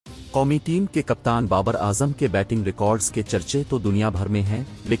कौमी टीम के कप्तान बाबर आजम के बैटिंग रिकॉर्ड्स के चर्चे तो दुनिया भर में हैं,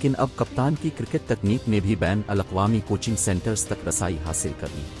 लेकिन अब कप्तान की क्रिकेट तकनीक ने भी बैन अल-अक़वामी कोचिंग सेंटर्स तक रसाई हासिल कर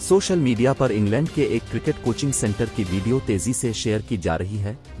ली। सोशल मीडिया पर इंग्लैंड के एक क्रिकेट कोचिंग सेंटर की वीडियो तेजी से शेयर की जा रही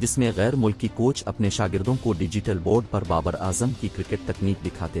है, जिसमें गैर मुल्की कोच अपने शागिर्दों को डिजिटल बोर्ड पर बाबर आजम की क्रिकेट तकनीक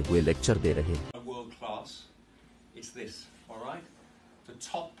दिखाते हुए लेक्चर दे रहे हैं।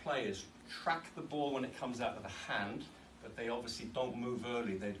 But they obviously don't move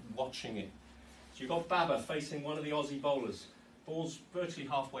early, they're watching it. So you've got Babar facing one of the Aussie bowlers. Ball's virtually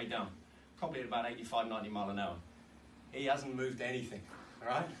halfway down, probably at about 85-90 mile an hour. He hasn't moved anything,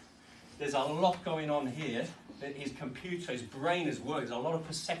 right? There's a lot going on here. His computer, his brain is working. There's a lot of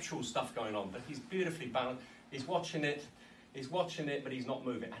perceptual stuff going on, but he's beautifully balanced. He's watching it, but he's not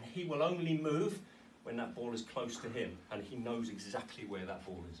moving. And he will only move when that ball is close to him, and he knows exactly where that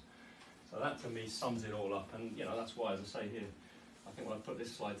ball is. So that to me sums it all up, and that's why, as I say here, I think when I put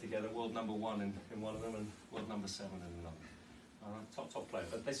this slide together, world number 1 in one of them and world number 7 in another. All right, top player,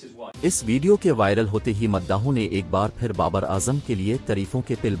 but this is why. इस video के viral होते ही मद्दाहों ने एक बार फिर बाबर आजम के लिए तारीफों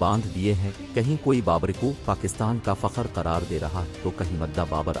के तिल बांध दिए हैं। कहीं कोई बाबर को पाकिस्तान का फखर करार दे रहा है, तो कहीं मद्दा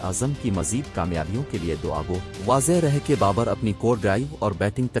बाबर आजम की मजीद कामयाबियों के लिए दुआ गो। वाज़ेह रहे कि बाबर अपनी कोर ड्राइव और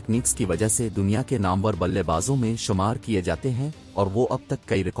बैटिंग तकनीक्स की वजह से दुनिया के नामवर बल्लेबाजों में शुमार किए जाते हैं, और वो अब तक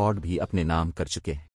कई रिकॉर्ड भी अपने नाम कर चुके हैं।